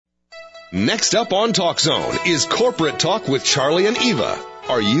Next up on Talk Zone is Corporate Talk with Charlie and Eva.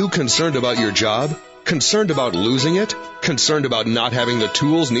 Are you concerned about your job? Concerned about losing it? Concerned about not having the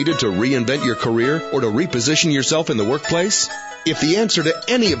tools needed to reinvent your career or to reposition yourself in the workplace? If the answer to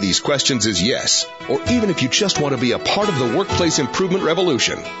any of these questions is yes, or even if you just want to be a part of the workplace improvement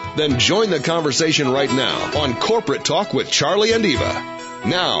revolution, then join the conversation right now on Corporate Talk with Charlie and Eva.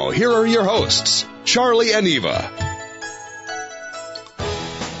 Now, here are your hosts, Charlie and Eva.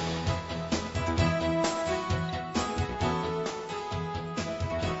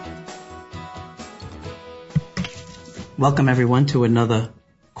 Welcome, everyone, to another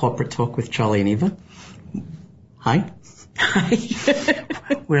Corporate Talk with Charlie and Eva. Hi. Hi.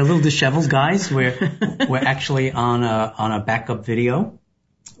 We're a little disheveled, guys. We're actually on a backup video,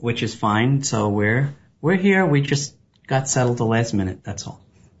 which is fine. So we're here. We just got settled the last minute. That's all.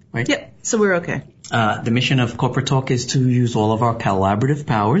 Right? Yep. So we're okay. The mission of Corporate Talk is to use all of our collaborative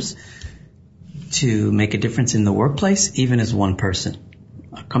powers to make a difference in the workplace, even as one person.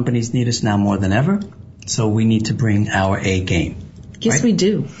 Our companies need us now more than ever. So we need to bring our A game. Yes, right? we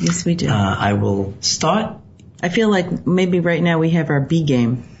do. Yes, we do. I will start. I feel like maybe right now we have our B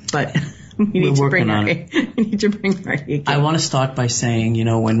game, but we need to bring our A game. I want to start by saying,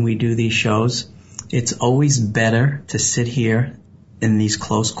 when we do these shows, it's always better to sit here in these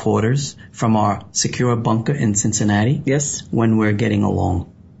close quarters from our secure bunker in Cincinnati. Yes. When we're getting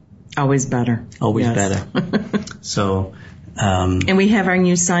along. Always better. Always better. So... and we have our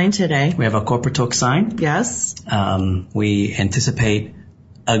new sign today. We have a Corporate Talk sign. Yes. We anticipate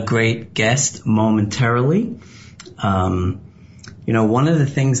a great guest momentarily. One of the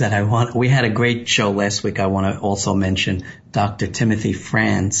things that we had a great show last week. I want to also mention Dr. Timothy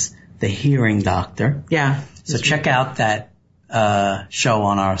France, the hearing doctor. Yeah. So check out that show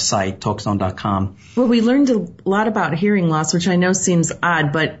on our site, talkzone.com. Well, we learned a lot about hearing loss, which I know seems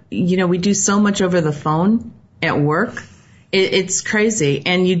odd, but, we do so much over the phone at work. It's crazy,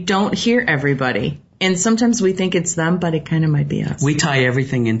 and you don't hear everybody. And sometimes we think it's them, but it kind of might be us. We tie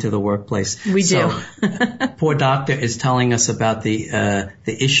everything into the workplace. We do. Poor doctor is telling us about the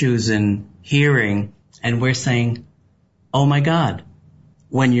issues in hearing, and we're saying, oh my God,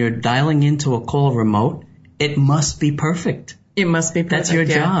 when you're dialing into a call remote, it must be perfect. It must be perfect. That's your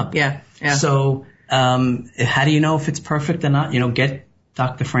job. Yeah. So how do you know if it's perfect or not? Get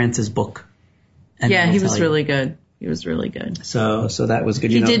Dr. France's book. Yeah, he was really good. He was really good. So that was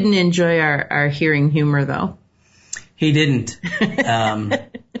good. He didn't enjoy our hearing humor, though. He didn't. I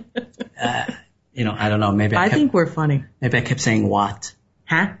don't know. Maybe I think we're funny. Maybe I kept saying what?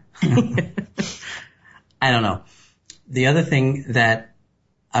 Huh? I don't know. The other thing that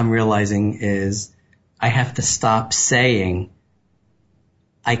I'm realizing is I have to stop saying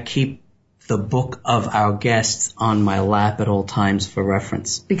I keep the book of our guests on my lap at all times for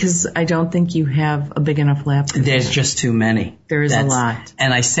reference. Because I don't think you have a big enough lap. There's just too many. There is a lot.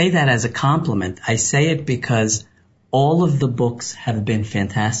 And I say that as a compliment. I say it because all of the books have been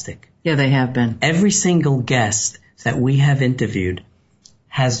fantastic. Yeah, they have been. Every single guest that we have interviewed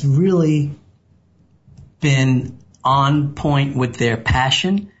has really been on point with their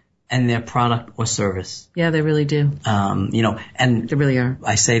passion and their product or service. Yeah, they really do. And they really are.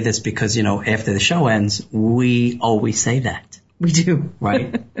 I say this because, after the show ends, we always say that. We do.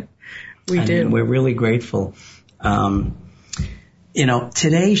 Right? We do. We're really grateful.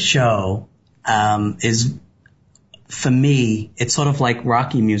 Today's show, is, for me, it's sort of like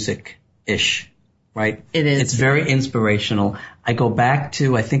Rocky music-ish, right? It is. It's very inspirational. I go back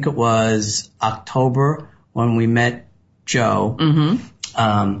to, I think it was October when we met Joe.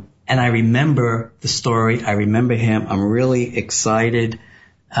 Mm-hmm. And I remember the story. I remember him. I'm really excited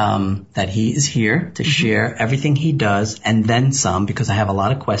that he is here to share everything he does and then some, because I have a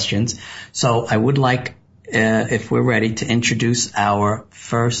lot of questions. So I would like, if we're ready, to introduce our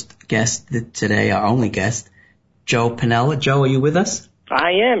first guest today, our only guest, Joe Pennella. Joe, are you with us?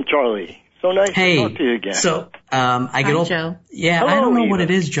 I am, Charlie. So nice to talk to you again. So I get Hi, Joe. Yeah, Hello, I don't know Eva. what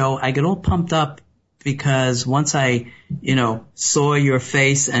it is, Joe. I get all pumped up because once I, saw your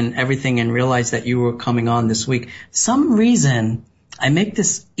face and everything and realized that you were coming on this week, some reason I make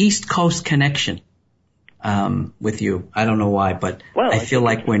this East Coast connection with you. I don't know why, but I feel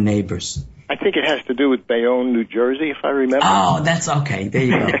like we're neighbors. I think it has to do with Bayonne, New Jersey, if I remember. Oh, that's okay. There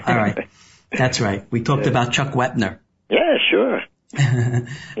you go. All right. That's right. We talked about Chuck Wepner. Yeah, sure.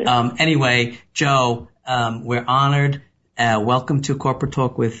 Anyway, Joe, we're honored. Welcome to Corporate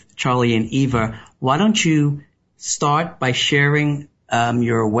Talk with Charlie and Eva. Why don't you start by sharing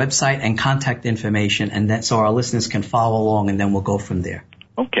your website and contact information, and so our listeners can follow along, and then we'll go from there.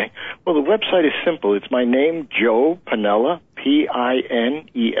 Okay. Well, the website is simple. It's my name, Joe Pennella,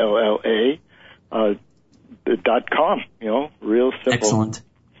 PINELLA, .com, real simple. Excellent.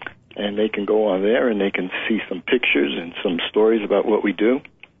 And they can go on there and they can see some pictures and some stories about what we do.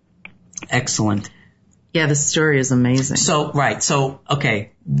 Excellent. Yeah, the story is amazing. So,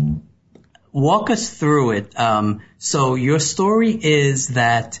 okay. Walk us through it. So your story is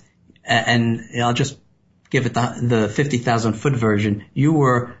that, and I'll just give it the 50,000 foot version. You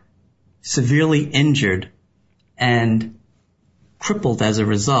were severely injured and crippled as a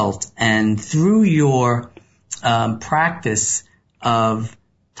result. And through your practice of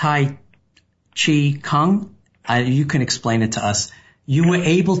Tai Chi Kung, you can explain it to us. You were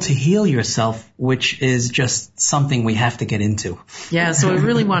able to heal yourself, which is just something we have to get into. Yeah, so we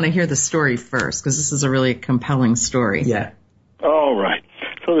really want to hear the story first, because this is a really compelling story. Yeah. All right.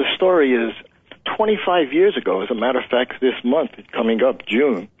 So the story is 25 years ago, as a matter of fact, this month, coming up,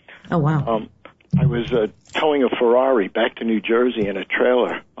 June. Oh, wow. I was towing a Ferrari back to New Jersey in a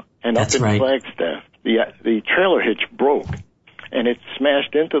trailer. And That's up in right. Flagstaff, the trailer hitch broke, and it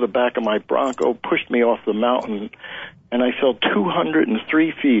smashed into the back of my Bronco, pushed me off the mountain, and I fell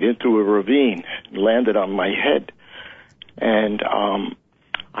 203 feet into a ravine, landed on my head, and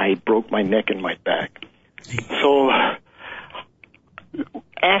I broke my neck and my back. So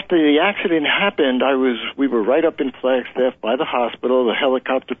after the accident happened, we were right up in Flagstaff by the hospital. The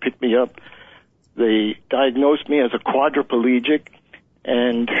helicopter picked me up. They diagnosed me as a quadriplegic,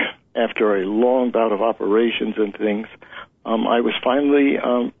 and after a long bout of operations and things, I was finally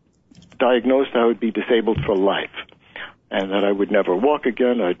diagnosed I would be disabled for life, and that I would never walk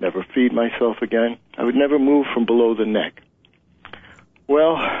again, I'd never feed myself again, I would never move from below the neck.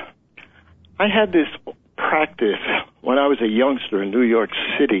 Well, I had this practice when I was a youngster in New York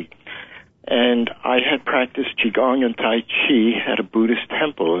City, and I had practiced Qigong and Tai Chi at a Buddhist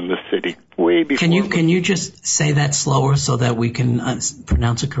temple in the city way before. Can you just say that slower so that we can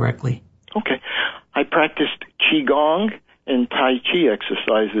pronounce it correctly? Okay. I practiced Qigong and Tai Chi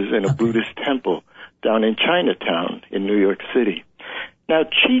exercises in a Buddhist temple down in Chinatown in New York City. Now,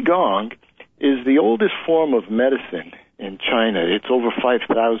 Qigong is the oldest form of medicine in China. It's over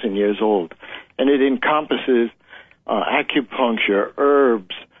 5,000 years old, and it encompasses acupuncture,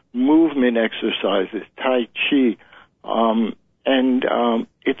 herbs, movement exercises, Tai Chi, and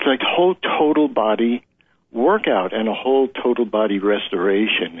it's like whole total body workout and a whole total body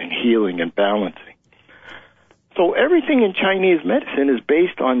restoration and healing and balancing. So everything in Chinese medicine is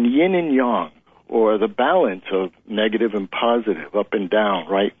based on yin and yang, or the balance of negative and positive, up and down,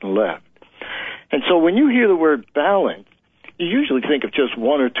 right and left. And so when you hear the word balance, you usually think of just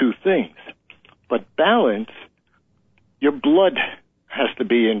one or two things. But balance, your blood has to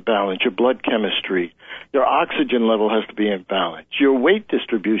be in balance, your blood chemistry. Your oxygen level has to be in balance. Your weight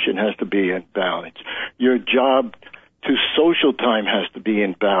distribution has to be in balance. Your job to social time has to be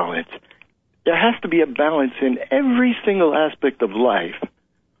in balance. There has to be a balance in every single aspect of life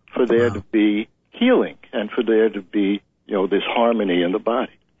for there to be healing and for there to be, this harmony in the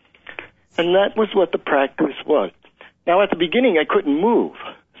body. And that was what the practice was. Now, at the beginning, I couldn't move.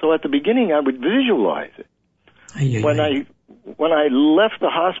 So at the beginning, I would visualize it. When I left the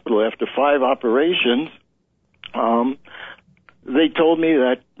hospital after 5 operations, they told me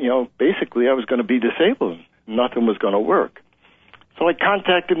that, basically I was going to be disabled. Nothing was going to work. So I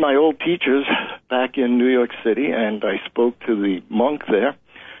contacted my old teachers back in New York City, and I spoke to the monk there,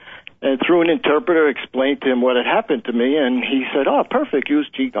 and through an interpreter explained to him what had happened to me, and he said, "Oh, perfect, use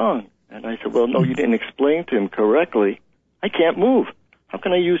Qigong." And I said, "Well, no, you didn't explain to him correctly. I can't move. How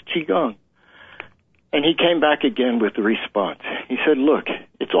can I use Qigong?" And he came back again with the response. He said, "Look,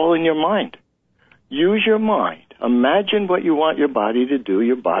 it's all in your mind. Use your mind. Imagine what you want your body to do.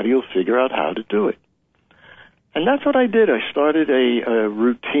 Your body will figure out how to do it." And that's what I did. I started a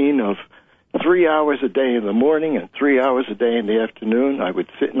routine of 3 hours a day in the morning and 3 hours a day in the afternoon. I would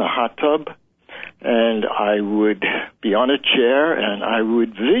sit in a hot tub, and I would be on a chair, and I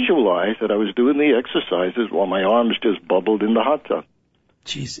would visualize that I was doing the exercises while my arms just bubbled in the hot tub.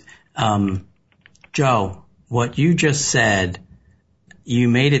 Jeez. Joe, what you just said, you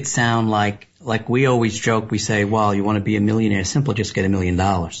made it sound like we always joke, we say, well, you want to be a millionaire, simple, just get $1 million,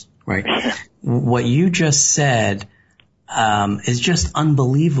 right? What you just said is just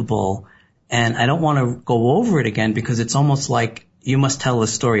unbelievable, and I don't want to go over it again because it's almost like you must tell the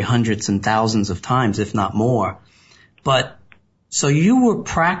story hundreds and thousands of times, if not more. But so you were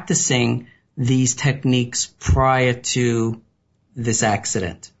practicing these techniques prior to this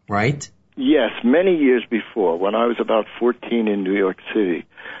accident, right? Yes, many years before, when I was about 14 in New York City.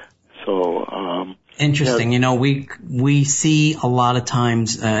 So, interesting. We see a lot of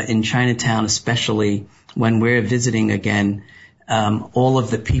times in Chinatown, especially when we're visiting again, all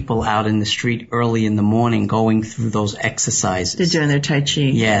of the people out in the street early in the morning going through those exercises. They're doing their Tai Chi.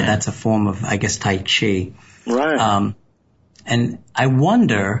 Yeah, that's a form of, I guess, Tai Chi. Right. And I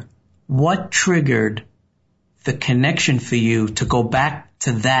wonder what triggered the connection for you to go back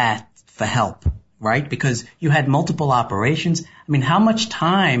to that for help, right? Because you had multiple operations. I mean, how much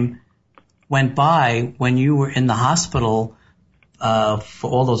time went by when you were in the hospital for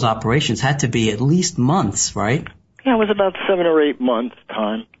all those operations? Had to be at least months, right? Yeah, it was about 7 or 8 months'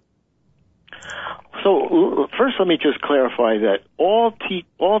 time. So first, let me just clarify that all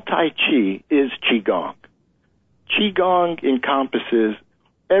Tai Chi is Qigong. Qigong encompasses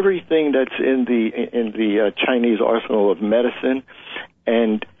everything that's in the Chinese arsenal of medicine,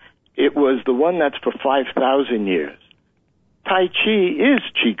 and it was the one that's for 5,000 years. Tai Chi is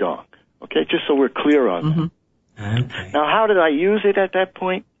Qigong. Okay, just so we're clear on that. Okay. Now, how did I use it at that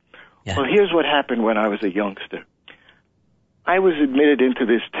point? Yeah. Well, here's what happened when I was a youngster. I was admitted into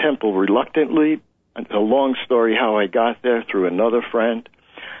this temple reluctantly. It's a long story how I got there through another friend.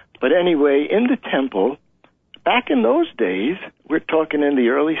 But anyway, in the temple, back in those days, we're talking in the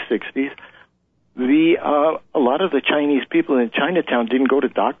early 60s, a lot of the Chinese people in Chinatown didn't go to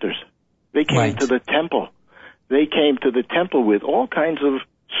doctors. They came to the temple. They came to the temple with all kinds of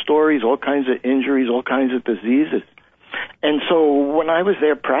stories, all kinds of injuries, all kinds of diseases. And so when I was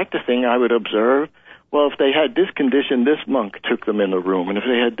there practicing, I would observe, well, if they had this condition, this monk took them in the room. And if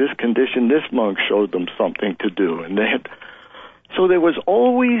they had this condition, this monk showed them something to do. And so there was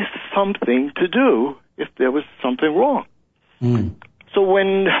always something to do if there was something wrong. So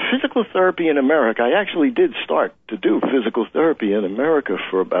when physical therapy in America, I actually did start to do physical therapy in America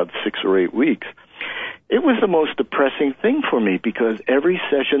for about 6 or 8 weeks. It was the most depressing thing for me because every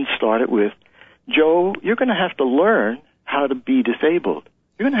session started with, Joe, you're going to have to learn how to be disabled.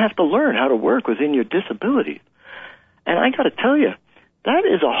 You're going to have to learn how to work within your disabilities. And I got to tell you, that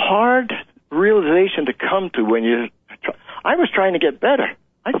is a hard realization to come to when I was trying to get better.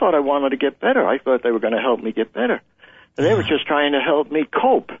 I thought I wanted to get better. I thought they were going to help me get better. And they were just trying to help me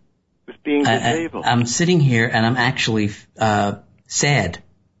cope with being disabled. I'm sitting here and I'm actually sad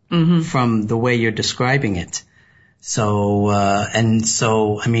from the way you're describing it. So,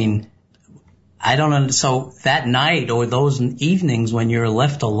 I mean, I don't know. So that night or those evenings when you're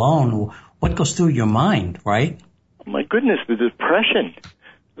left alone, what goes through your mind, right? Oh my goodness, the depression,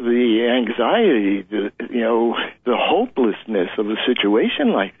 the anxiety, the hopelessness of a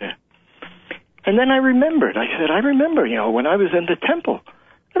situation like that. And then I remembered. I said, I remember, when I was in the temple,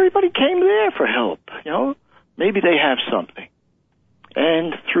 everybody came there for help. Maybe they have something.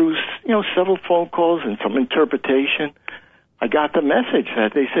 And through, several phone calls and some interpretation, I got the message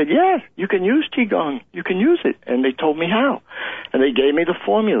that they said, yeah, you can use Qigong. You can use it. And they told me how. And they gave me the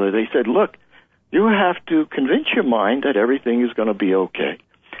formula. They said, look, you have to convince your mind that everything is going to be okay.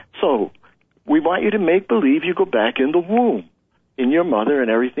 So we want you to make believe you go back in the womb in your mother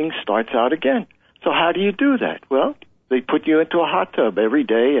and everything starts out again. So how do you do that? Well, they put you into a hot tub every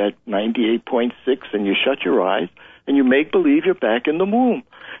day at 98.6 and you shut your eyes and you make believe you're back in the womb.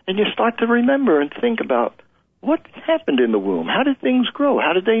 And you start to remember and think about what happened in the womb. How did things grow?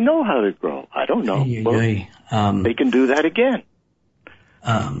 How did they know how to grow? I don't know. They can do that again.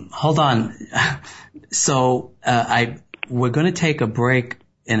 Hold on. So we're going to take a break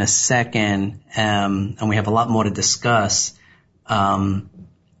in a second, and we have a lot more to discuss. But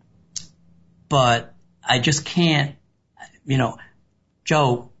I just can't,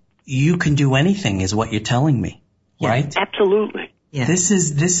 Joe, you can do anything is what you're telling me, right? Absolutely. Yeah. This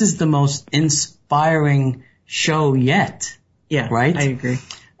is the most inspiring show yet. Yeah. Right? I agree.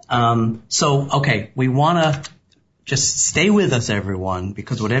 Okay, we want to just stay with us, everyone,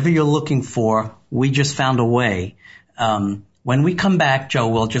 because whatever you're looking for, we just found a way. When we come back, Joe,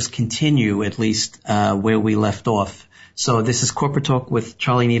 we'll just continue at least where we left off. So this is Corporate Talk with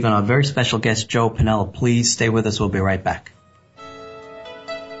Charlie and Eva and our very special guest, Joe Pinella. Please stay with us. We'll be right back.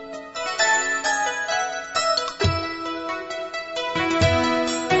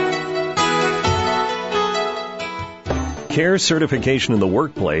 CARE Certification in the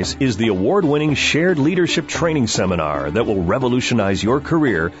Workplace is the award-winning shared leadership training seminar that will revolutionize your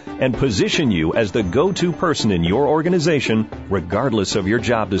career and position you as the go-to person in your organization, regardless of your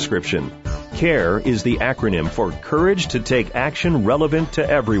job description. CARE is the acronym for Courage to Take Action Relevant to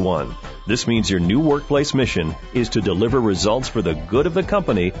Everyone. This means your new workplace mission is to deliver results for the good of the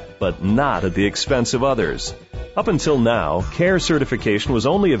company, but not at the expense of others. Up until now, CARE certification was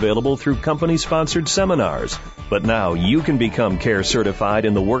only available through company-sponsored seminars. But now you can become CARE certified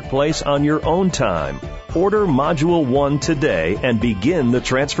in the workplace on your own time. Order Module 1 today and begin the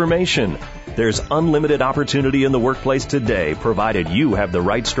transformation. There's unlimited opportunity in the workplace today, provided you have the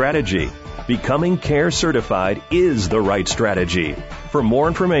right strategy. Becoming CARE certified is the right strategy. For more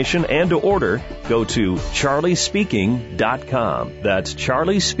information and to order, go to charliespeaking.com. That's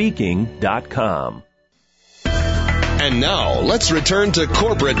charliespeaking.com. And now, let's return to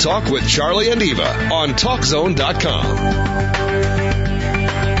Corporate Talk with Charlie and Eva on TalkZone.com.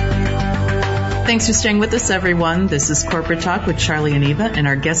 Thanks for staying with us, everyone. This is Corporate Talk with Charlie and Eva, and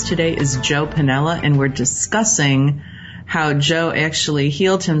our guest today is Joe Piniella, and we're discussing how Joe actually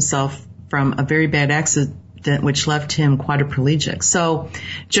healed himself from a very bad accident which left him quadriplegic. So,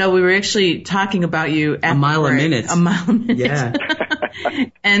 Joe, we were actually talking about you at a mile a minute. Yeah.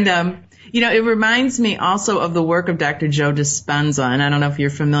 And, it reminds me also of the work of Dr. Joe Dispenza, and I don't know if you're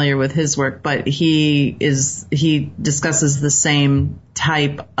familiar with his work, but he discusses the same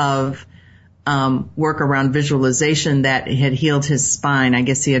type of work around visualization that had healed his spine. I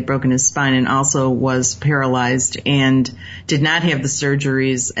guess he had broken his spine and also was paralyzed and did not have the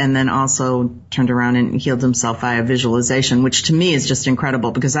surgeries, and then also turned around and healed himself via visualization, which to me is just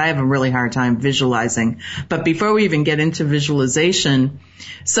incredible because I have a really hard time visualizing. But before we even get into visualization,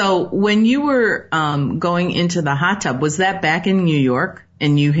 so when you were going into the hot tub, was that back in New York?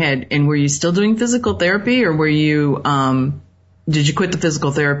 And were you still doing physical therapy, or were you did you quit the physical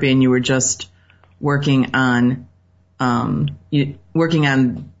therapy and you were just working on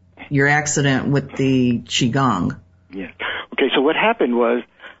your accident with the Qigong? Yeah. Okay, so what happened was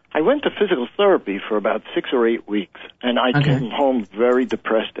I went to physical therapy for about 6 or 8 weeks, and I came home very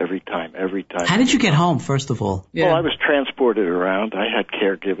depressed every time. How did you get home, first of all? Yeah. Well, I was transported around. I had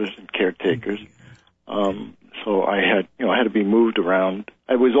caregivers and caretakers. So I had to be moved around.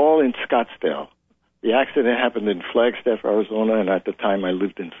 I was all in Scottsdale. The accident happened in Flagstaff, Arizona, and at the time I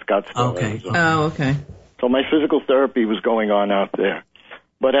lived in Scottsdale, Arizona. Oh, okay. So my physical therapy was going on out there.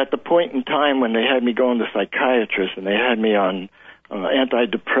 But at the point in time when they had me going to psychiatrists, and they had me on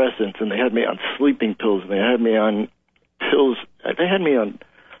antidepressants, and they had me on sleeping pills, and they had me on pills, they had me on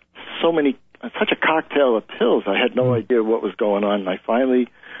such a cocktail of pills, I had no idea what was going on. And I finally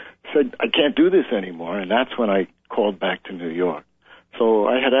said, I can't do this anymore, and that's when I called back to New York. So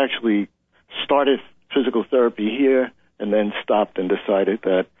I had actually started physical therapy here and then stopped and decided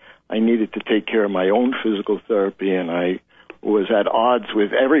that I needed to take care of my own physical therapy, and I was at odds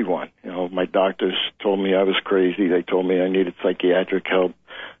with everyone. My doctors told me I was crazy. They told me I needed psychiatric help.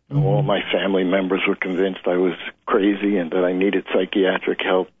 All my family members were convinced I was crazy and that I needed psychiatric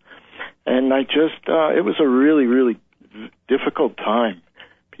help. And I just, it was a really, really difficult time,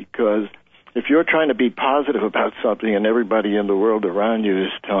 because if you're trying to be positive about something and everybody in the world around you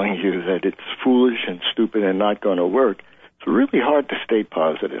is telling you that it's foolish and stupid and not going to work, it's really hard to stay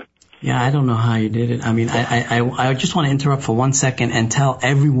positive. Yeah, I don't know how you did it. I mean, I just want to interrupt for 1 second and tell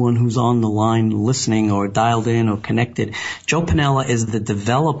everyone who's on the line listening or dialed in or connected, Joe Piniella is the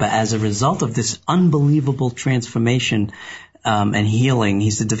developer, as a result of this unbelievable transformation and healing.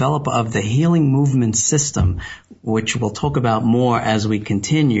 He's the developer of the Healing Movement System, which we'll talk about more as we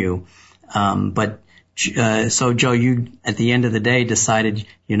continue. So Joe, you at the end of the day decided,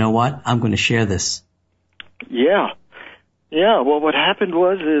 you know what, I'm going to share this. Yeah. Well, what happened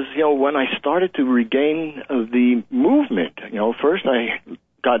was when I started to regain the movement, first I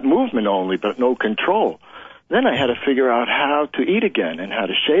got movement only, but no control. Then I had to figure out how to eat again and how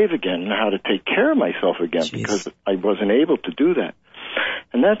to shave again and how to take care of myself again, because I wasn't able to do that.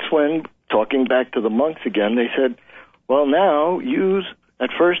 And that's when, talking back to the monks again, they said, well, now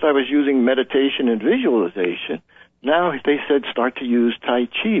at first I was using meditation and visualization. Now they said start to use Tai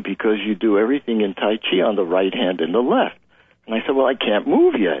Chi, because you do everything in Tai Chi on the right hand and the left. And I said, well, I can't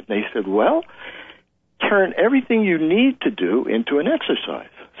move yet. And they said, well, turn everything you need to do into an exercise.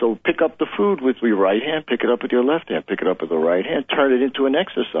 So pick up the food with your right hand, pick it up with your left hand, pick it up with the right hand, turn it into an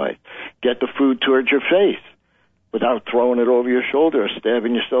exercise. Get the food towards your face without throwing it over your shoulder or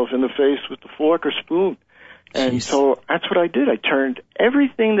stabbing yourself in the face with the fork or spoon. And so that's what I did. I turned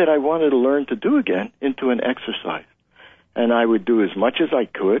everything that I wanted to learn to do again into an exercise. And I would do as much as I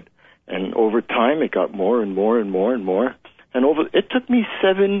could. And over time, it got more and more and more and more. And it took me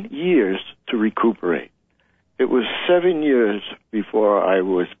 7 years to recuperate. It was 7 years before I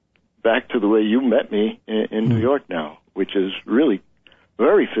was back to the way you met me in New York now, which is really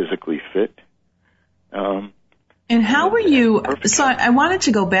very physically fit. And how were you, so I wanted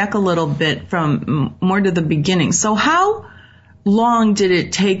to go back a little bit from more to the beginning. So how long did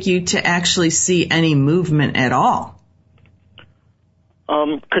it take you to actually see any movement at all?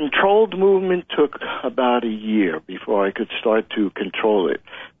 Controlled movement took about a year before I could start to control it.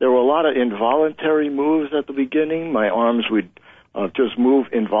 There were a lot of involuntary moves at the beginning. My arms would just move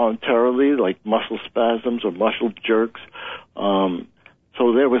involuntarily, like muscle spasms or muscle jerks.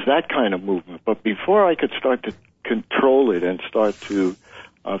 So there was that kind of movement. But before I could start to control it and start to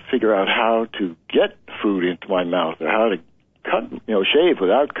figure out how to get food into my mouth or how to shave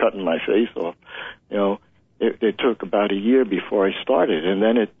without cutting my face off, it took about a year before I started. And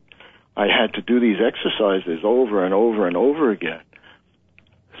then I had to do these exercises over and over and over again.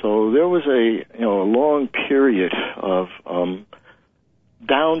 So there was a long period of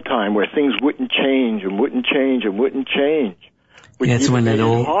downtime where things wouldn't change and wouldn't change and wouldn't change. That's when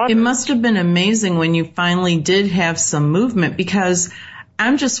it must have been amazing when you finally did have some movement, because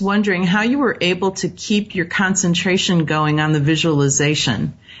I'm just wondering how you were able to keep your concentration going on the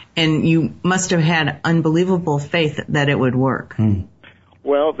visualization. And you must have had unbelievable faith that it would work.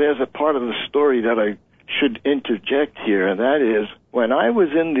 Well, there's a part of the story that I should interject here, and that is when I was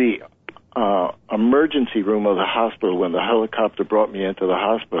in the emergency room of the hospital, when the helicopter brought me into the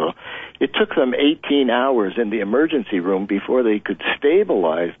hospital, it took them 18 hours in the emergency room before they could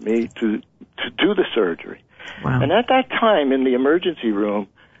stabilize me to do the surgery. Wow. And at that time in the emergency room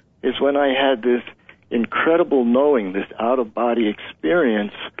is when I had this incredible knowing, this out-of-body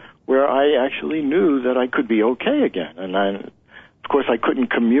experience where I actually knew that I could be okay again. And of course, I couldn't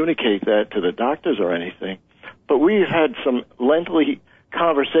communicate that to the doctors or anything. But we had some lengthy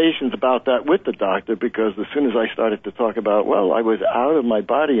conversations about that with the doctor, because as soon as I started to talk about, well, I was out of my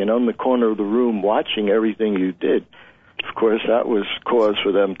body and on the corner of the room watching everything you did, of course, that was cause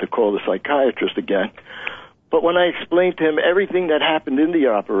for them to call the psychiatrist again. But when I explained to him everything that happened in the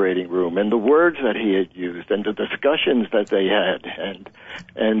operating room and the words that he had used and the discussions that they had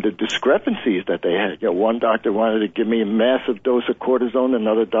and the discrepancies that they had, one doctor wanted to give me a massive dose of cortisone,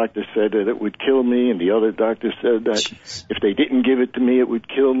 another doctor said that it would kill me, and the other doctor said that if they didn't give it to me, it would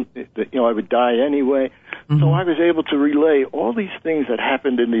kill me, I would die anyway. Mm-hmm. So I was able to relay all these things that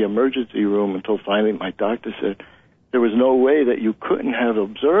happened in the emergency room until finally my doctor said there was no way that you couldn't have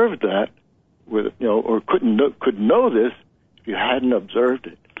observed that or could know this if you hadn't observed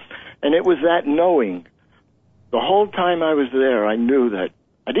it. And it was that knowing. The whole time I was there, I knew that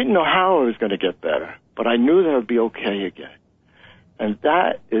I didn't know how I was going to get better, but I knew that I would be okay again. And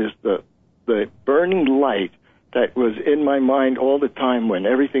that is the burning light that was in my mind all the time when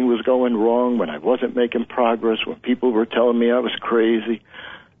everything was going wrong, when I wasn't making progress, when people were telling me I was crazy.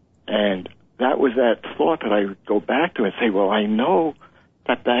 And that was that thought that I would go back to and say, well, I know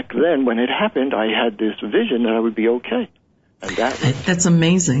that back then, when it happened, I had this vision that I would be okay. And that's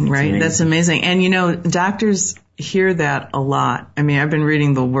amazing, right? That's amazing. And, doctors hear that a lot. I mean, I've been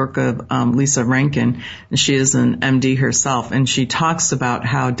reading the work of Lisa Rankin, and she is an MD herself, and she talks about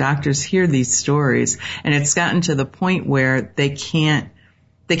how doctors hear these stories, and it's gotten to the point where they can't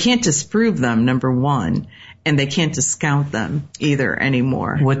disprove them, number one, and they can't discount them either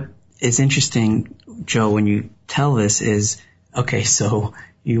anymore. What is interesting, Joe, when you tell this is, okay, so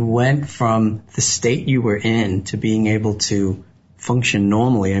you went from the state you were in to being able to function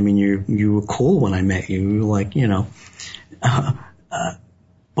normally. I mean, you were cool when I met you. You were like,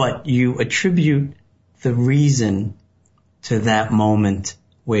 but you attribute the reason to that moment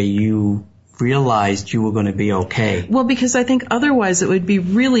where you realized you were going to be okay. Well, because I think otherwise it would be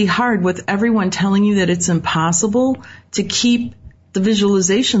really hard with everyone telling you that it's impossible to keep the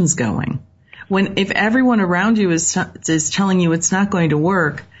visualizations going. If everyone around you is telling you it's not going to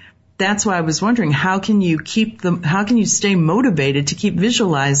work, that's why I was wondering, how can you stay motivated to keep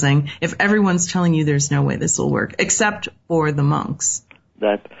visualizing if everyone's telling you there's no way this will work, except for the monks?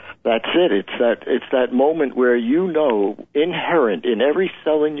 That's it. It's that moment where inherent in every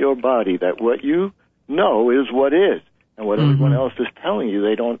cell in your body that what you know is what is, and what everyone else is telling you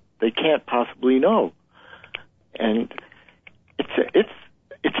they can't possibly know. And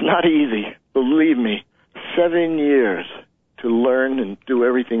it's not easy. Believe me, 7 years to learn and do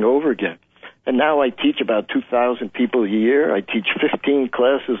everything over again. And now I teach about 2,000 people a year. I teach 15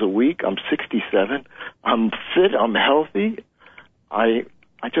 classes a week. I'm 67. I'm fit. I'm healthy. I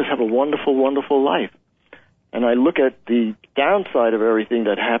just have a wonderful, wonderful life. And I look at the downside of everything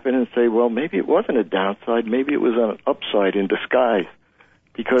that happened and say, well, maybe it wasn't a downside. Maybe it was an upside in disguise.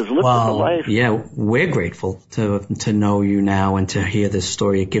 Because look at the life. Yeah, we're grateful to know you now and to hear this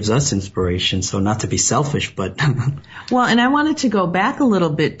story. It gives us inspiration. So not to be selfish, but. Well, and I wanted to go back a little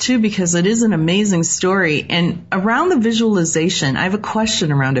bit too, because it is an amazing story. And around the visualization, I have a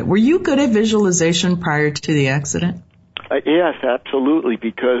question around it. Were you good at visualization prior to the accident? Yes, absolutely,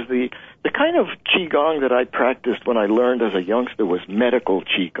 because the kind of Qigong that I practiced when I learned as a youngster was medical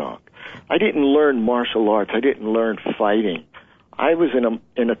Qigong. I didn't learn martial arts. I didn't learn fighting. I was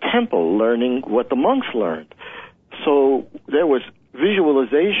in a temple learning what the monks learned. So there was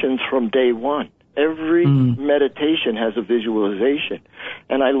visualizations from day one. Every meditation has a visualization.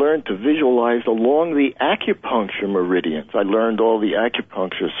 And I learned to visualize along the acupuncture meridians. I learned all the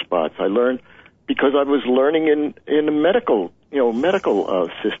acupuncture spots. I learned because I was learning in a medical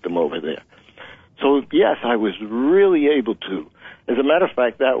system over there. So yes, I was really able to. As a matter of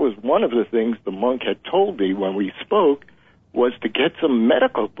fact, that was one of the things the monk had told me when we spoke, was to get some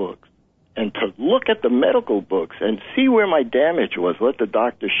medical books and to look at the medical books and see where my damage was, let the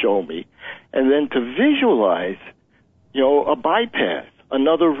doctor show me, and then to visualize, a bypass,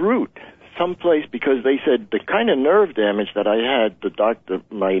 another route, someplace, because they said the kind of nerve damage that I had,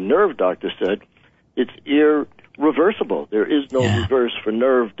 my nerve doctor said, it's irreversible. There is no reverse for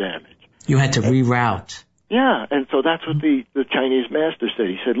nerve damage. You had to reroute. Yeah, and so that's what the Chinese master said.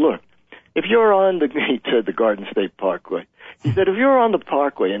 He said, look, if you're on the Garden State Parkway, he said, if you're on the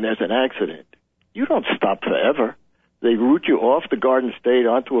parkway and there's an accident, you don't stop forever. They route you off the Garden State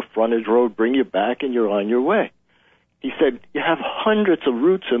onto a frontage road, bring you back, and you're on your way. He said, you have hundreds of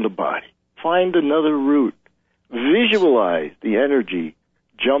routes in the body. Find another route. Visualize the energy.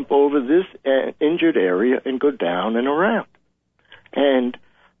 Jump over this injured area and go down and around. And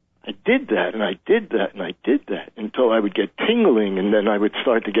I did that, and I did that, and I did that until I would get tingling, and then I would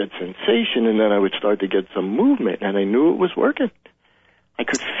start to get sensation, and then I would start to get some movement, and I knew it was working. I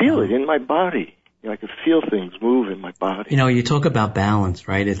could feel it in my body. I could feel things move in my body. You talk about balance,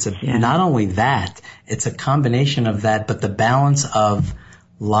 right? It's not only that, it's a combination of that, but the balance of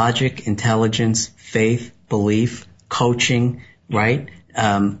logic, intelligence, faith, belief, coaching, right?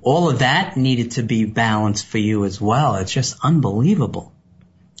 All of that needed to be balanced for you as well. It's just unbelievable.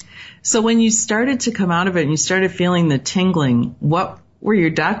 So when you started to come out of it and you started feeling the tingling, what were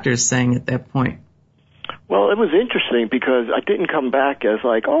your doctors saying at that point? Well, it was interesting because I didn't come back as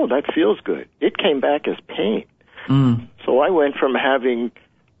like, oh, that feels good. It came back as pain. So I went from having,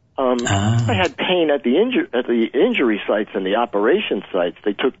 I had pain at the injury sites and the operation sites.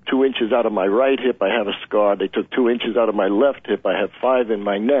 They took 2 inches out of my right hip. I have a scar. They took 2 inches out of my left hip. I have 5 in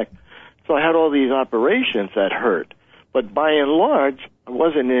my neck. So I had all these operations that hurt. But by and large, I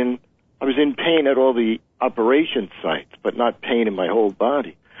was in pain at all the operation sites, but not pain in my whole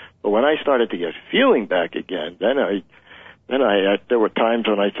body. But when I started to get feeling back again, then there were times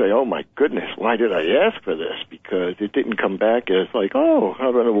when I'd say, oh my goodness, why did I ask for this? Because it didn't come back as like, oh,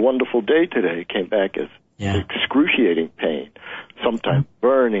 having a wonderful day today. It came back as excruciating pain, sometimes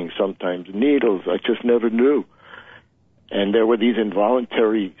burning, sometimes needles. I just never knew. And there were these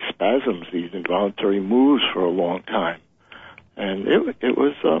involuntary spasms, these involuntary moves for a long time. And it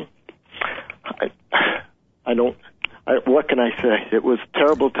was, what can I say? It was a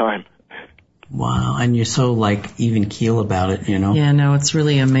terrible time. Wow, and you're so even keel about it, Yeah, no, it's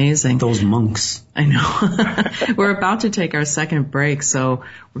really amazing. Those monks. I know. We're about to take our second break, so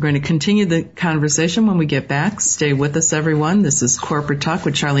we're going to continue the conversation when we get back. Stay with us, everyone. This is Corporate Talk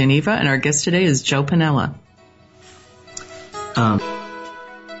with Charlie and Eva, and our guest today is Joe Piniella.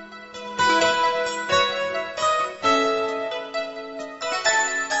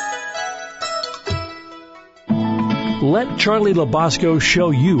 Let Charlie Labasco show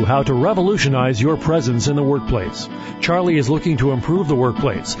you how to revolutionize your presence in the workplace. Charlie is looking to improve the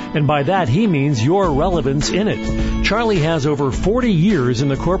workplace, and by that he means your relevance in it. Charlie has over 40 years in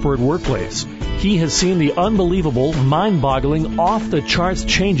the corporate workplace. He has seen the unbelievable, mind-boggling, off-the-charts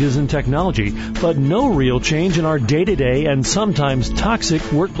changes in technology, but no real change in our day-to-day and sometimes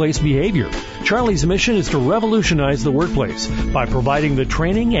toxic workplace behavior. Charlie's mission is to revolutionize the workplace by providing the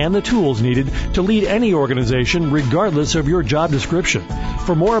training and the tools needed to lead any organization regardless of your job description.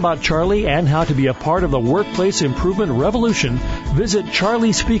 For more about Charlie and how to be a part of the workplace improvement revolution, visit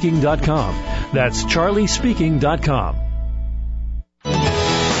charliespeaking.com. That's charliespeaking.com.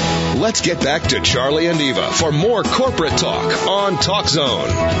 Let's get back to Charlie and Eva for more corporate talk on Talk Zone.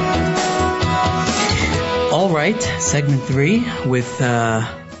 All right, segment 3 with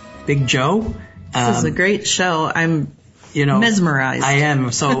Big Joe. This is a great show. I'm mesmerized. I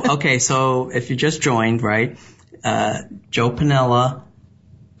am. So if you just joined, right, Joe Piniella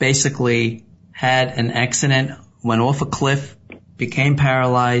basically had an accident, went off a cliff, became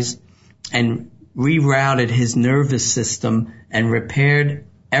paralyzed, and rerouted his nervous system and repaired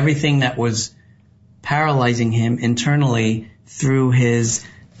everything that was paralyzing him internally through his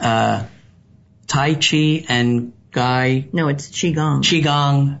Tai Chi and No, it's Qigong.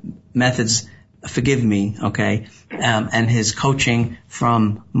 Qigong methods, forgive me, okay, and his coaching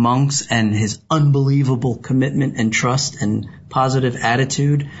from monks and his unbelievable commitment and trust and positive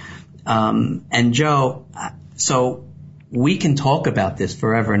attitude. And Joe, so we can talk about this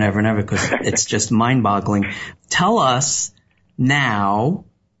forever and ever and ever because it's just mind-boggling. Tell us now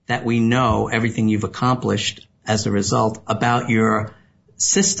that we know everything you've accomplished as a result about your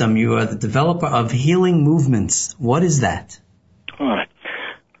system. You are the developer of Healing Movements. What is that? All right.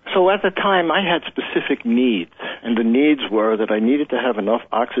 So at the time, I had specific needs, and the needs were that I needed to have enough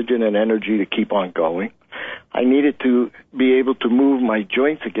oxygen and energy to keep on going. I needed to be able to move my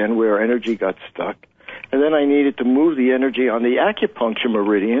joints again where energy got stuck. And then I needed to move the energy on the acupuncture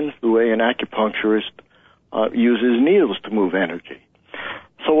meridians the way an acupuncturist uses needles to move energy.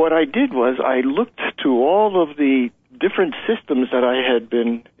 So what I did was I looked to all of the different systems that I had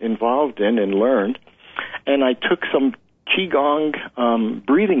been involved in and learned, and I took some Qigong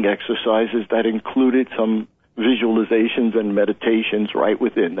breathing exercises that included some visualizations and meditations right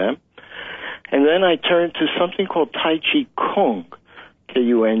within them. And then I turned to something called Tai Chi Kung,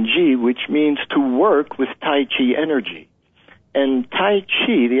 K-U-N-G, which means to work with Tai Chi energy. And Tai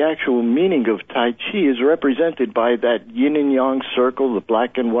Chi, the actual meaning of Tai Chi, is represented by that yin and yang circle, the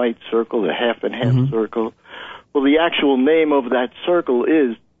black and white circle, the half and half circle. Well, the actual name of that circle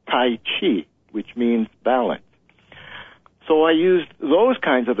is Tai Chi, which means balance. So I used those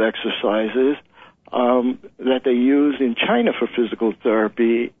kinds of exercises that they use in China for physical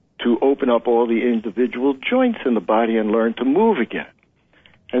therapy to open up all the individual joints in the body and learn to move again.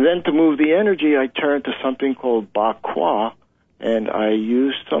 And then to move the energy, I turned to something called Ba Qua, and I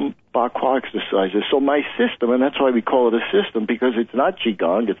used some Ba Qua exercises. So my system, and that's why we call it a system, because it's not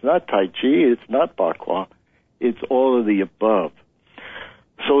Qigong, it's not Tai Chi, it's not Ba Qua, it's all of the above.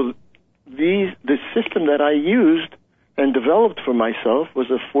 So the system that I used and developed for myself was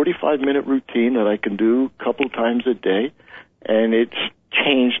a 45-minute routine that I can do a couple times a day, and it's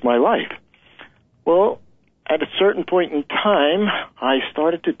changed my life. Well, at a certain point in time, I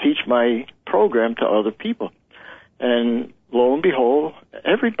started to teach my program to other people. And lo and behold,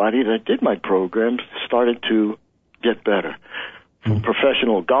 everybody that did my program started to get better. From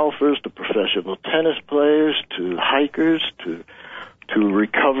professional golfers to professional tennis players to hikers to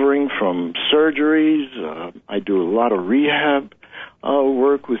recovering from surgeries. I do a lot of rehab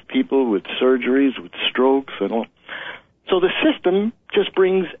work with people with surgeries, with strokes and all. So the system just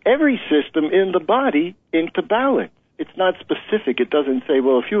brings every system in the body into balance. It's not specific. It doesn't say,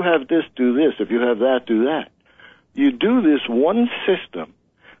 well, if you have this, do this. If you have that, do that. You do this one system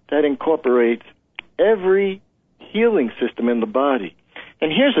that incorporates every healing system in the body.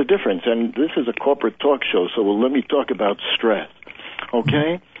 And here's the difference, and this is a corporate talk show, so let me talk about stress,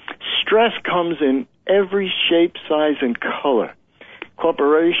 okay? Stress comes in every shape, size, and color.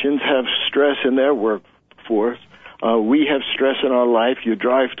 Corporations have stress in their workforce. We have stress in our life. You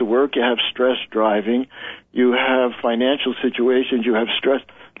drive to work, you have stress driving. You have financial situations, you have stress.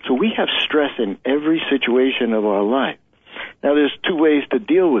 So we have stress in every situation of our life. Now, there's two ways to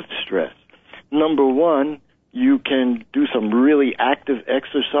deal with stress. Number one, you can do some really active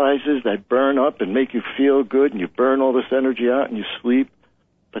exercises that burn up and make you feel good, and you burn all this energy out and you sleep.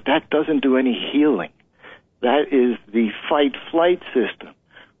 But that doesn't do any healing. That is the fight-flight system.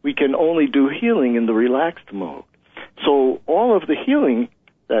 We can only do healing in the relaxed mode. So all of the healing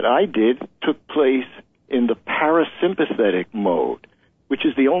that I did took place in the parasympathetic mode, which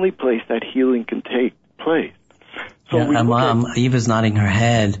is the only place that healing can take place. So yeah, Eva's nodding her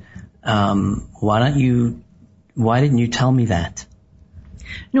head. Why didn't you tell me that?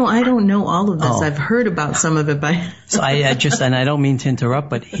 No, I don't know all of this. I've heard about some of it, but so I don't mean to interrupt,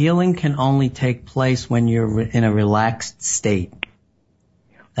 but healing can only take place when you're in a relaxed state.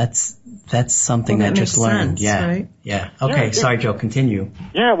 That's something I just learned. Sense, yeah. Right? Yeah. Okay. Yeah, Sorry, Joe. Continue.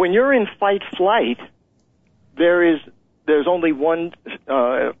 Yeah. When you're in fight-flight, there's only one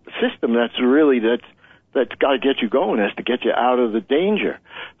system that's got to get you going, that's to get you out of the danger.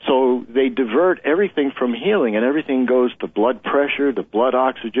 So they divert everything from healing, and everything goes to blood pressure, to blood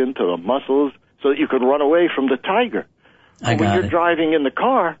oxygen, to the muscles, so that you can run away from the tiger. When you're driving in the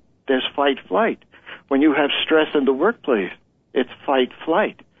car, there's fight-flight. When you have stress in the workplace, it's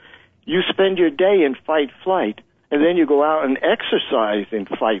fight-flight. You spend your day in fight-flight, and then you go out and exercise in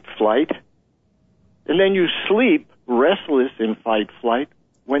fight-flight, and then you sleep restless in fight-flight.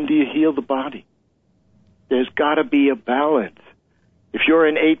 When do you heal the body? There's got to be a balance. If you're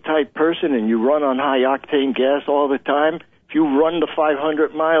an A-type person and you run on high-octane gas all the time, if you run the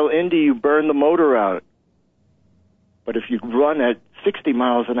 500-mile Indy, you burn the motor out. But if you run at 60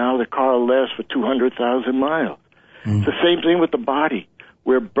 miles an hour, the car will last for 200,000 miles. It's the same thing with the body.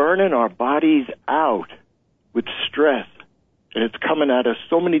 we're burning our bodies out with stress. And it's coming at us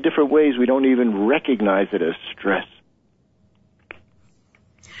so many different ways we don't even recognize it as stress.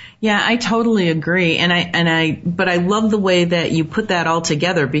 Yeah, I totally agree. But I love the way that you put that all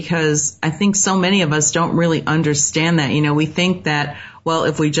together, because I think so many of us don't really understand that. You know, we think that, well,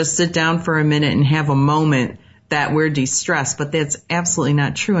 if we just sit down for a minute and have a moment, that we're de-stressed, but that's absolutely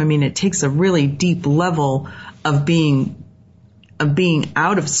not true. I mean, it takes a really deep level of being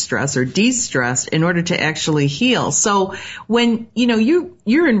out of stress or de-stressed in order to actually heal. So when, you know,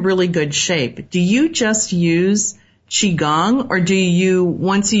 you're in really good shape, do you just use Qigong, or do you,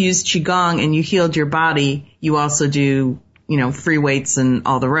 once you use Qigong and you healed your body, you also do, you know, free weights and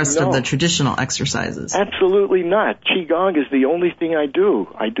all the rest of the traditional exercises? Absolutely not. Qigong is the only thing I do.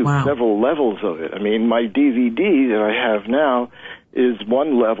 I do several levels of it. I mean, my DVD that I have now is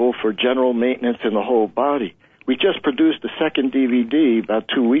one level for general maintenance in the whole body. We just produced the second DVD about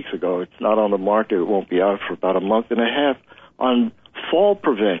 2 weeks ago. It's not on the market. It won't be out for about a month and a half, on fall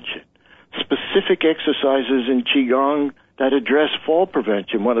prevention. Specific exercises in Qigong that address fall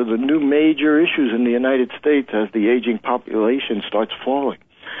prevention, one of the new major issues in the United States as the aging population starts falling.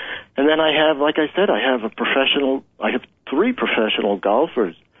 And then I have, like I said, I have 3 professional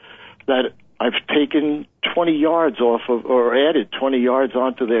golfers that I've taken 20 yards off of, or added 20 yards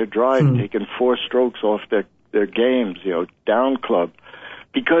onto their drive, taken 4 strokes off their games, you know, down club.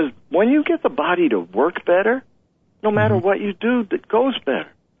 Because when you get the body to work better, no matter what you do, it goes better.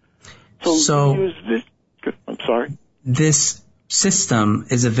 So use this. I'm sorry. This system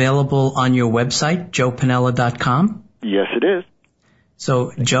is available on your website, joepinella.com? Yes, it is.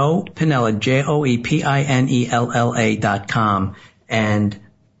 So Joe Pinella, JoePinella.com. And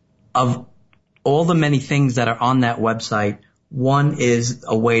of all the many things that are on that website, one is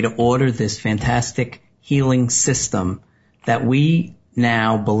a way to order this fantastic healing system that we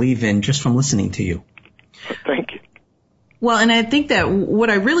now believe in just from listening to you. Thank you. Well, and I think that what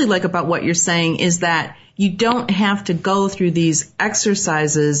I really like about what you're saying is that you don't have to go through these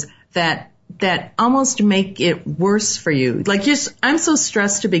exercises that almost make it worse for you. Like, I'm so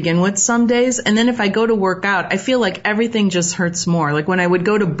stressed to begin with some days, and then if I go to work out, I feel like everything just hurts more. Like when I would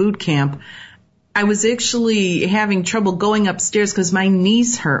go to boot camp, I was actually having trouble going upstairs because my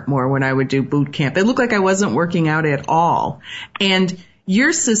knees hurt more when I would do boot camp. It looked like I wasn't working out at all. And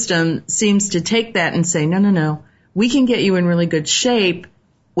your system seems to take that and say, no. We can get you in really good shape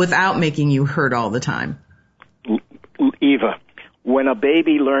without making you hurt all the time. Eva, when a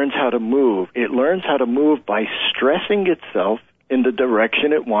baby learns how to move, it learns how to move by stressing itself in the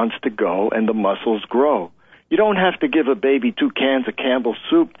direction it wants to go, and the muscles grow. You don't have to give a baby 2 cans of Campbell's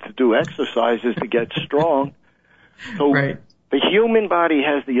soup to do exercises to get strong. So the human body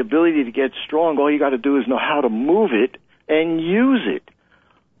has the ability to get strong. All you got to do is know how to move it and use it.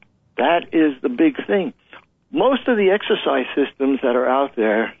 That is the big thing. Most of the exercise systems that are out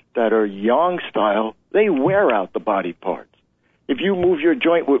there that are yang style, they wear out the body parts. If you move your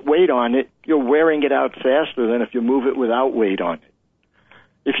joint with weight on it, you're wearing it out faster than if you move it without weight on it.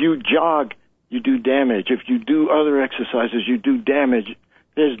 If you jog, you do damage. If you do other exercises, you do damage.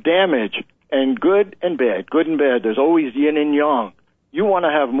 There's damage, and good and bad. Good and bad. There's always yin and yang. You want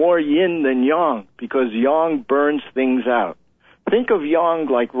to have more yin than yang, because yang burns things out. Think of yang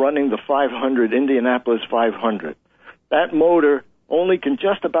like running the 500, Indianapolis 500. That motor only can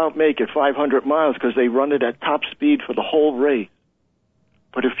just about make it 500 miles because they run it at top speed for the whole race.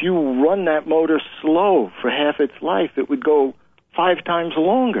 But if you run that motor slow for half its life, it would go 5 times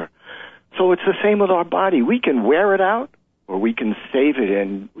longer. So it's the same with our body. We can wear it out, or we can save it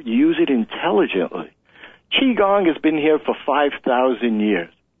and use it intelligently. Qigong has been here for 5,000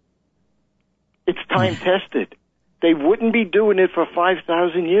 years. It's time-tested. They wouldn't be doing it for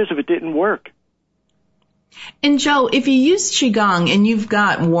 5,000 years if it didn't work. And Joe, if you use Qigong and you've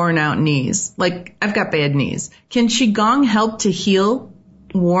got worn out knees, like I've got bad knees, can Qigong help to heal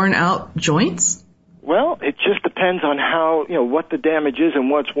worn out joints? Well, it just depends on how, what the damage is and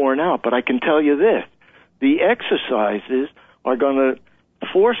what's worn out. But I can tell you this, the exercises are going to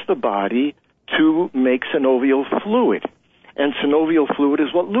force the body to make synovial fluid. And synovial fluid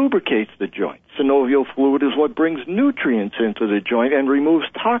is what lubricates the joint. Synovial fluid is what brings nutrients into the joint and removes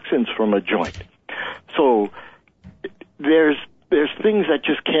toxins from a joint. So there's things that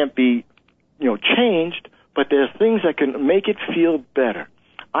just can't be, changed, but there's things that can make it feel better.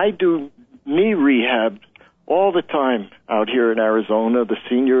 I do knee rehab all the time out here in Arizona. The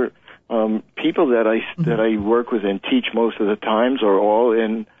senior people that I work with and teach most of the times are all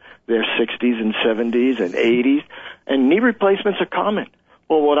in their 60s and 70s and 80s, and knee replacements are common.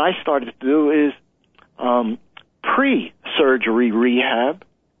 Well, what I started to do is surgery rehab,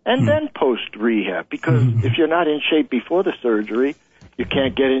 and then post-rehab. Because if you're not in shape before the surgery, you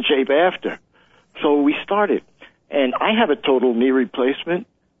can't get in shape after. So we started. And I have a total knee replacement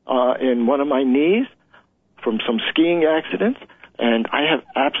in one of my knees from some skiing accidents, and I have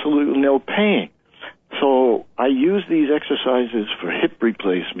absolutely no pain. So I use these exercises for hip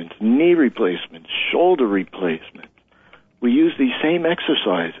replacements, knee replacements, shoulder replacements. We use these same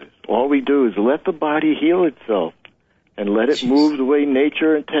exercises. All we do is let the body heal itself and let it move the way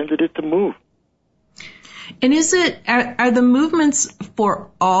nature intended it to move. And are the movements for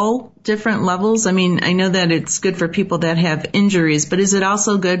all different levels? I mean, I know that it's good for people that have injuries, but is it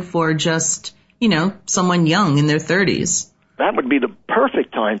also good for just, someone young in their 30s? That would be the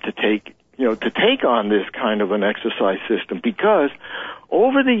perfect time to take on this kind of an exercise system, because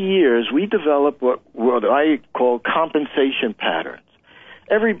over the years we developed what I call compensation patterns.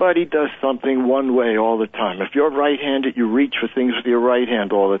 Everybody does something one way all the time. If you're right-handed, you reach for things with your right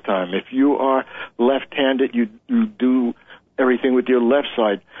hand all the time. If you are left-handed, you do everything with your left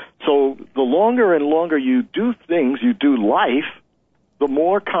side. So the longer and longer you do things, you do life, the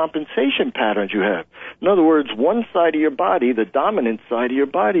more compensation patterns you have. In other words, one side of your body, the dominant side of your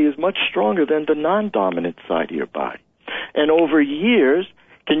body, is much stronger than the non-dominant side of your body. And over years,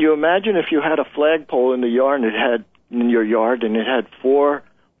 can you imagine if you had a flagpole in your yard and it had 4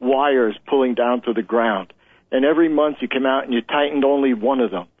 wires pulling down to the ground, and every month you came out and you tightened only one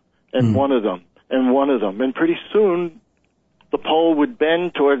of them, and one of them, and one of them, and pretty soon the pole would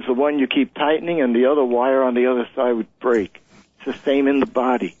bend towards the one you keep tightening and the other wire on the other side would break. It's the same in the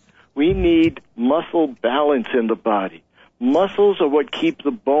body. We need muscle balance in the body. Muscles are what keep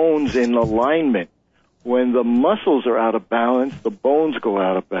the bones in alignment. When the muscles are out of balance, the bones go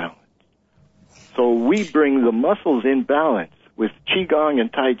out of balance. So we bring the muscles in balance with Qigong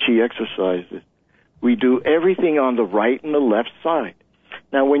and Tai Chi exercises. We do everything on the right and the left side.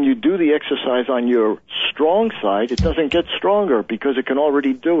 Now, when you do the exercise on your strong side, it doesn't get stronger because it can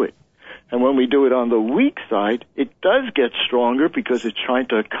already do it. And when we do it on the weak side, it does get stronger because it's trying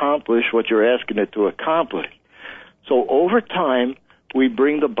to accomplish what you're asking it to accomplish. So over time, we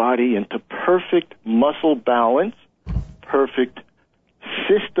bring the body into perfect muscle balance, perfect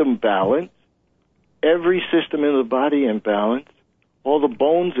system balance, every system in the body in balance, all the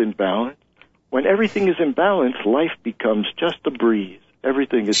bones in balance. When everything is in balance, life becomes just a breeze.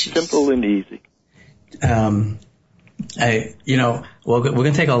 Everything is simple and easy. We're going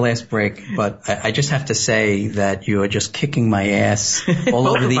to take our last break, but I just have to say that you are just kicking my ass all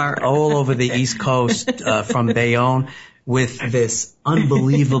over the East Coast, from Bayonne, with this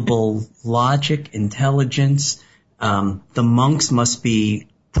unbelievable logic, intelligence. The monks must be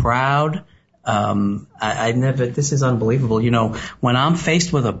proud. This is unbelievable. When I'm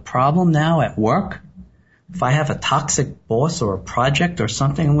faced with a problem now at work, if I have a toxic boss or a project or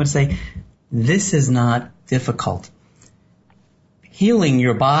something, I'm going to say, this is not difficult. Healing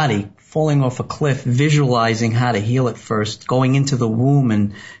your body, falling off a cliff, visualizing how to heal it first, going into the womb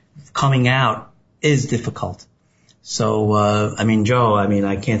and coming out is difficult. So, Joe,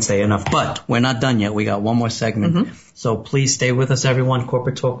 I can't say enough, but we're not done yet. We got one more segment. So please stay with us, everyone.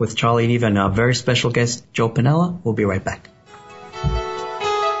 Corporate Talk with Charlie and Eva and our very special guest, Joe Piniella. We'll be right back.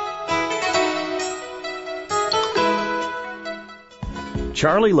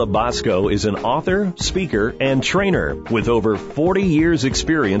 Charlie Labasco is an author, speaker, and trainer with over 40 years'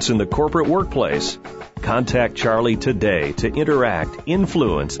 experience in the corporate workplace. Contact Charlie today to interact,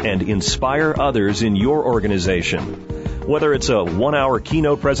 influence, and inspire others in your organization. Whether it's a 1-hour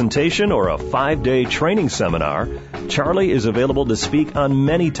keynote presentation or a 5-day training seminar, Charlie is available to speak on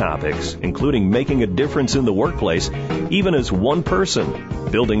many topics, including making a difference in the workplace, even as one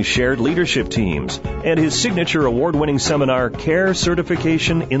person, building shared leadership teams, and his signature award-winning seminar, Care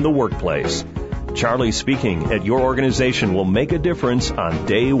Certification in the Workplace. Charlie speaking at your organization will make a difference on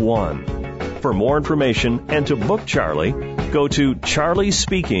day one. For more information and to book Charlie, go to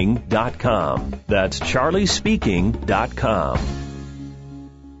charliespeaking.com. That's charliespeaking.com.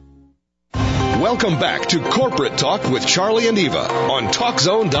 Welcome back to Corporate Talk with Charlie and Eva on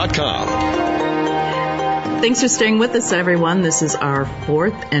TalkZone.com. Thanks for staying with us, everyone. This is our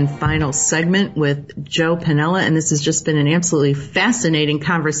 4th and final segment with Joe Piniella, and this has just been an absolutely fascinating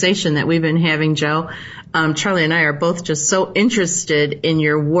conversation that we've been having, Joe. Charlie and I are both just so interested in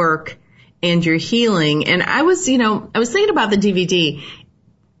your work and your healing. And I was thinking about the DVD.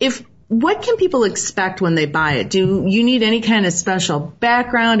 What can people expect when they buy it? Do you need any kind of special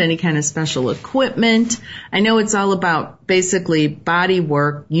background, any kind of special equipment? I know it's all about basically body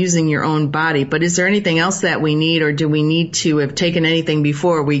work, using your own body, but is there anything else that we need, or do we need to have taken anything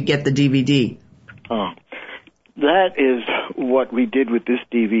before we get the DVD? That is what we did with this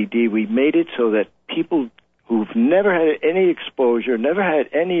DVD. We made it so that people who've never had any exposure, never had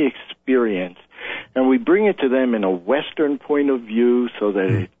any experience, and we bring it to them in a Western point of view so that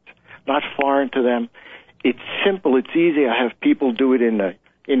it's not foreign to them. It's simple. It's easy. I have people do it in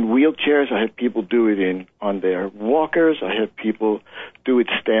wheelchairs. I have people do it on their walkers. I have people do it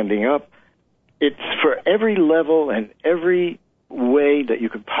standing up. It's for every level and every way that you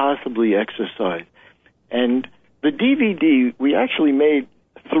could possibly exercise. And the DVD, we actually made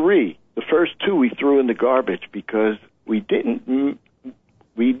 3. The first 2 we threw in the garbage because we didn't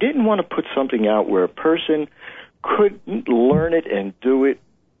want to put something out where a person couldn't learn it and do it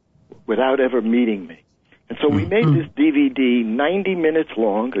without ever meeting me. And so we made this DVD 90 minutes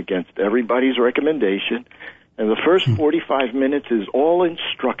long against everybody's recommendation, and the first 45 minutes is all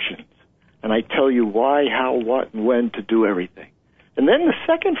instructions. And I tell you why, how, what, and when to do everything. And then the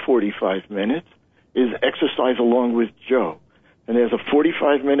second 45 minutes is exercise along with Joe. And there's a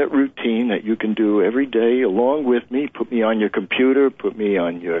 45-minute routine that you can do every day along with me. Put me on your computer, put me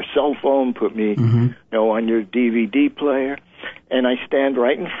on your cell phone, put me on your DVD player. And I stand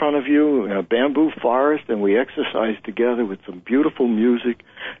right in front of you in a bamboo forest, and we exercise together with some beautiful music.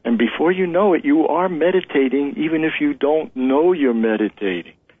 And before you know it, you are meditating, even if you don't know you're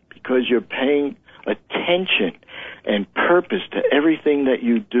meditating, because you're paying attention and purpose to everything that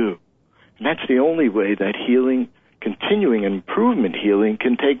you do. And that's the only way that healing, continuing improvement healing,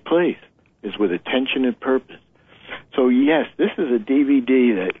 can take place, is with attention and purpose. So yes, this is a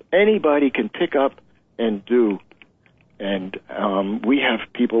DVD that anybody can pick up and do. And we have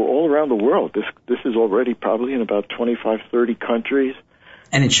people all around the world. This is already probably in about 25, 30 countries.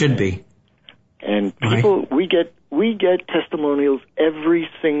 And it should be. And people, we get testimonials every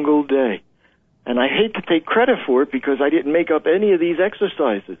single day. And I hate to take credit for it because I didn't make up any of these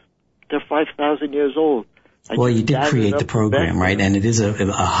exercises. They're 5,000 years old. Well, you did create the program, right? And it is a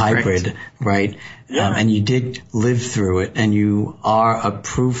hybrid, right? Yeah. And you did live through it, and you are a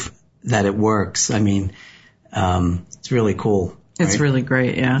proof that it works. I mean, it's really cool. It's really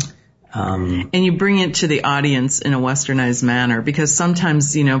great, yeah. And you bring it to the audience in a westernized manner, because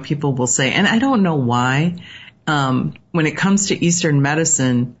sometimes, people will say, and I don't know why, when it comes to Eastern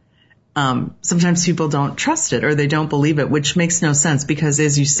medicine, sometimes people don't trust it or they don't believe it, which makes no sense because,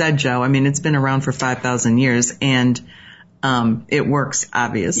 as you said, Joe, I mean, it's been around for 5,000 years and it works,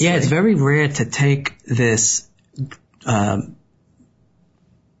 obviously. Yeah, it's very rare to take this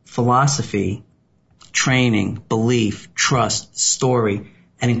philosophy, training, belief, trust, story,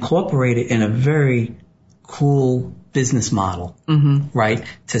 and incorporate it in a very cool business model, right?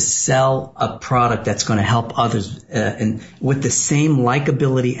 To sell a product that's going to help others and with the same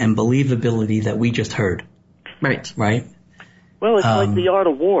likability and believability that we just heard. Right. Right? Well, it's like The Art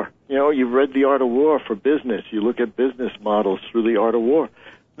of War. You've read The Art of War for business. You look at business models through The Art of War.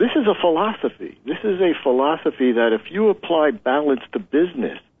 This is a philosophy. This is a philosophy that if you apply balance to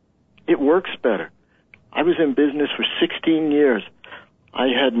business, it works better. I was in business for 16 years. I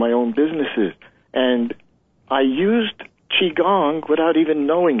had my own businesses, and I used Qigong without even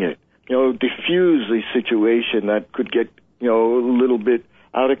knowing it. Diffuse a situation that could get, a little bit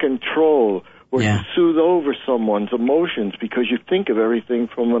out of control, or to soothe over someone's emotions, because you think of everything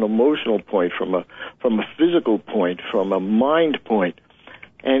from an emotional point, from a physical point, from a mind point.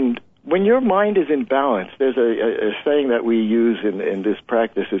 And when your mind is in balance, there's a saying that we use in this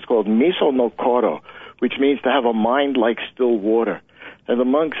practice. It's called miso no koro, which means to have a mind like still water. And the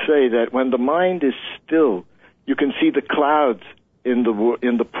monks say that when the mind is still, you can see the clouds in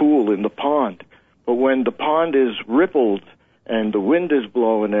the pool, in the pond. But when the pond is rippled and the wind is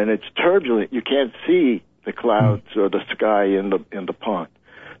blowing and it's turbulent, you can't see the clouds or the sky in the pond.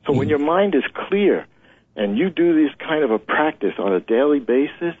 So when your mind is clear and you do this kind of a practice on a daily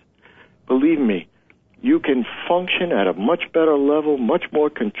basis, believe me, you can function at a much better level, much more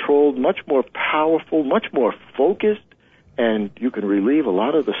controlled, much more powerful, much more focused, and you can relieve a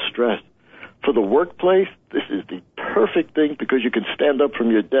lot of the stress. For the workplace, this is the perfect thing because you can stand up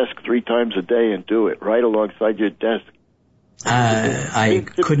from your desk 3 times a day and do it right alongside your desk. I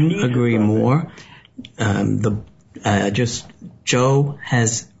couldn't agree more. Joe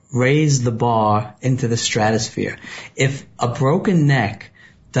has raised the bar into the stratosphere. If a broken neck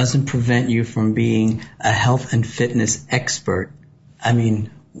doesn't prevent you from being a health and fitness expert, I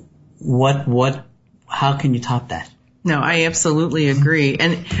mean, how can you top that? No, I absolutely agree.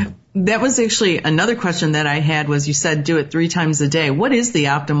 And that was actually another question that I had was you said do it 3 times a day. What is the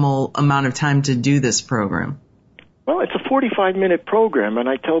optimal amount of time to do this program? Well, it's a 45-minute program, and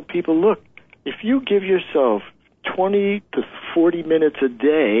I tell people, look, if you give yourself 20 to 40 minutes a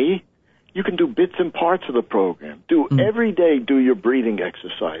day, You can do bits and parts of the program. Every day, do your breathing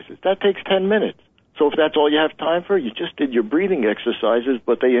exercises. That takes 10 minutes. So if that's all you have time for, you just did your breathing exercises,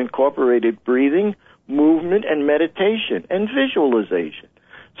 but they incorporated breathing, movement, and meditation, and visualization.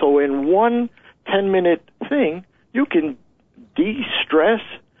 So in one 10-minute thing, you can de-stress,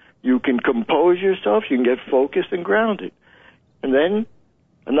 you can compose yourself, you can get focused and grounded. And then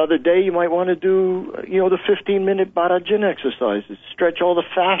another day you might want to do, the 15-minute Bada-Jin exercises. Stretch all the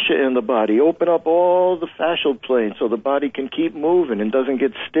fascia in the body, open up all the fascial planes so the body can keep moving and doesn't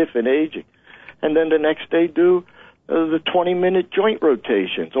get stiff and aging. And then the next day do the 20-minute joint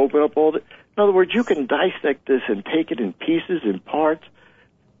rotations, open up all the... In other words, you can dissect this and take it in pieces and parts,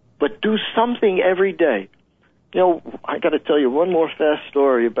 but do something every day. I got to tell you one more fast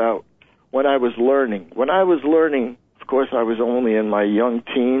story about when I was learning. When I was learning, of course, I was only in my young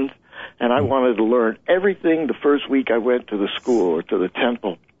teens, and I wanted to learn everything the first week I went to the school or to the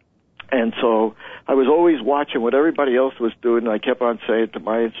temple. And so I was always watching what everybody else was doing, and I kept on saying to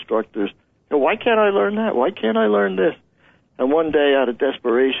my instructors, why can't I learn that? Why can't I learn this? And one day, out of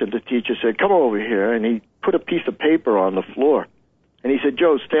desperation, the teacher said, come over here, and he put a piece of paper on the floor. And he said,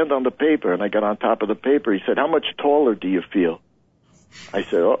 Joe, stand on the paper. And I got on top of the paper. He said, how much taller do you feel? I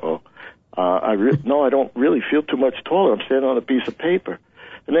said, no, I don't really feel too much taller. I'm standing on a piece of paper.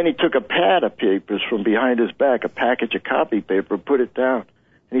 And then he took a pad of papers from behind his back, a package of copy paper, and put it down.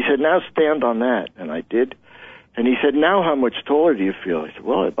 And he said, now stand on that. And I did. And he said, now how much taller do you feel? I said,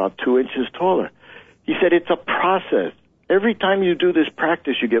 well, about 2 inches taller. He said, it's a process. Every time you do this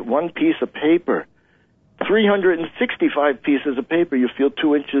practice, you get one piece of paper. 365 pieces of paper, you feel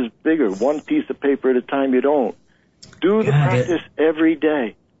 2 inches bigger. One piece of paper at a time, you don't. Do the practice every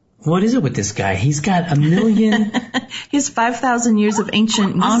day. What is it with this guy? He's got a million... He has 5,000 years of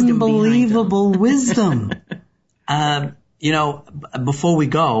ancient wisdom. Unbelievable wisdom. Before we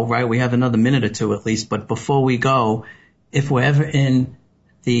go, right, we have another minute or two at least, but before we go, if we're ever in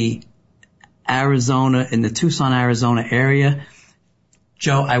the Tucson, Arizona area,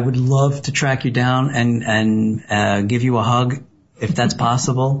 Joe, I would love to track you down and give you a hug, if that's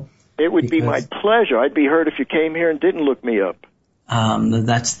possible. It would be my pleasure. I'd be hurt if you came here and didn't look me up.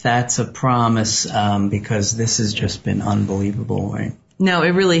 That's a promise, because this has just been unbelievable, right? No,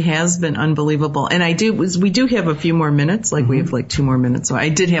 it really has been unbelievable. And we do have a few more minutes, we have 2 more minutes. So I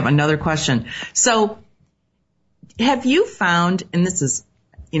did have another question. So have you found, and this is,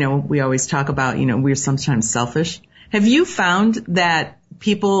 we always talk about, we're sometimes selfish. Have you found that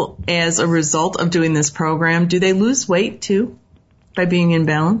people, as a result of doing this program, do they lose weight too by being in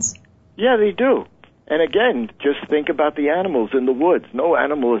balance? Yeah, they do. And again, just think about the animals in the woods. No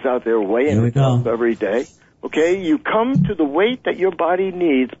animal is out there weighing itself every day. Okay, you come to the weight that your body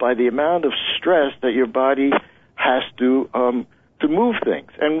needs by the amount of stress that your body has to move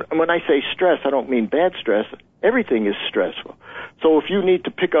things. And when I say stress, I don't mean bad stress. Everything is stressful. So if you need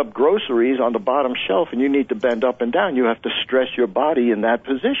to pick up groceries on the bottom shelf and you need to bend up and down, you have to stress your body in that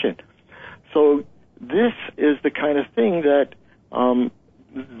position. So this is the kind of thing that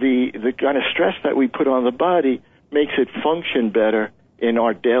the kind of stress that we put on the body makes it function better in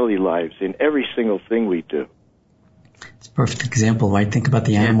our daily lives, in every single thing we do. It's a perfect example, right? Think about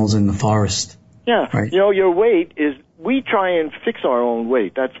the animals in the forest. Yeah. Right. Your weight is, we try and fix our own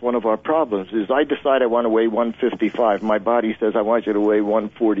weight. That's one of our problems, is I decide I want to weigh 155. My body says I want you to weigh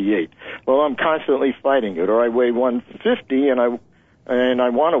 148. Well, I'm constantly fighting it. Or I weigh 150 and I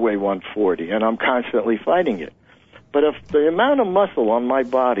want to weigh 140, and I'm constantly fighting it. But if the amount of muscle on my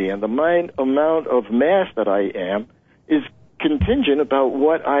body and the amount of mass that I am is contingent about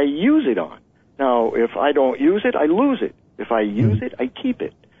what I use it on. Now, if I don't use it, I lose it. If I use it, I keep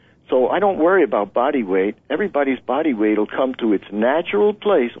it. So I don't worry about body weight. Everybody's body weight will come to its natural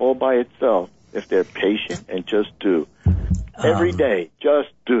place all by itself if they're patient and just do. Every day, just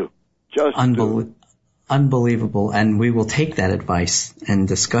do. Just do. Unbelievable. And we will take that advice and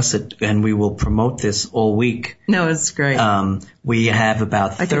discuss it, and we will promote this all week. No, it's great. We have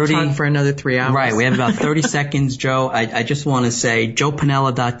about 30... I could talk for another 3 hours. Right. We have about 30 seconds, Joe. I just want to say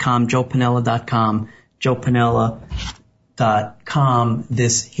joepinella.com, joepinella.com, joepinella.com.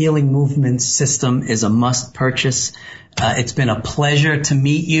 This healing movement system is a must purchase. It's been a pleasure to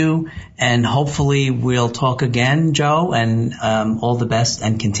meet you, and hopefully we'll talk again, Joe, and all the best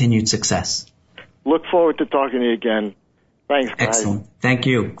and continued success. Look forward to talking to you again. Thanks, guys. Excellent. Thank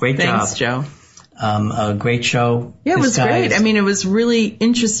you. Great job. Thanks, Joe. A great show. Yeah, it was great. I mean, it was really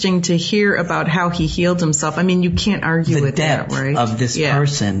interesting to hear about how he healed himself. I mean, you can't argue with that, right? The depth of this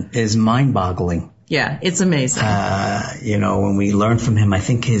person is mind-boggling. Yeah, it's amazing. When we learn from him, I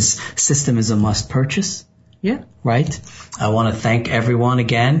think his system is a must purchase. Yeah. Right? I want to thank everyone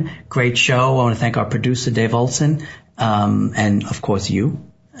again. Great show. I want to thank our producer, Dave Olson, and, of course, you.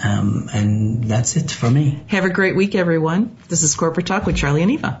 And that's it for me. Have a great week, everyone. This is Corporate Talk with Charlie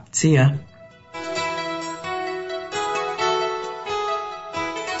and Eva. See ya.